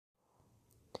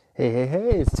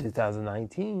Hey, it's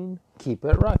 2019. Keep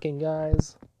it rocking,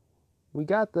 guys. We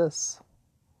got this.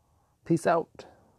 Peace out.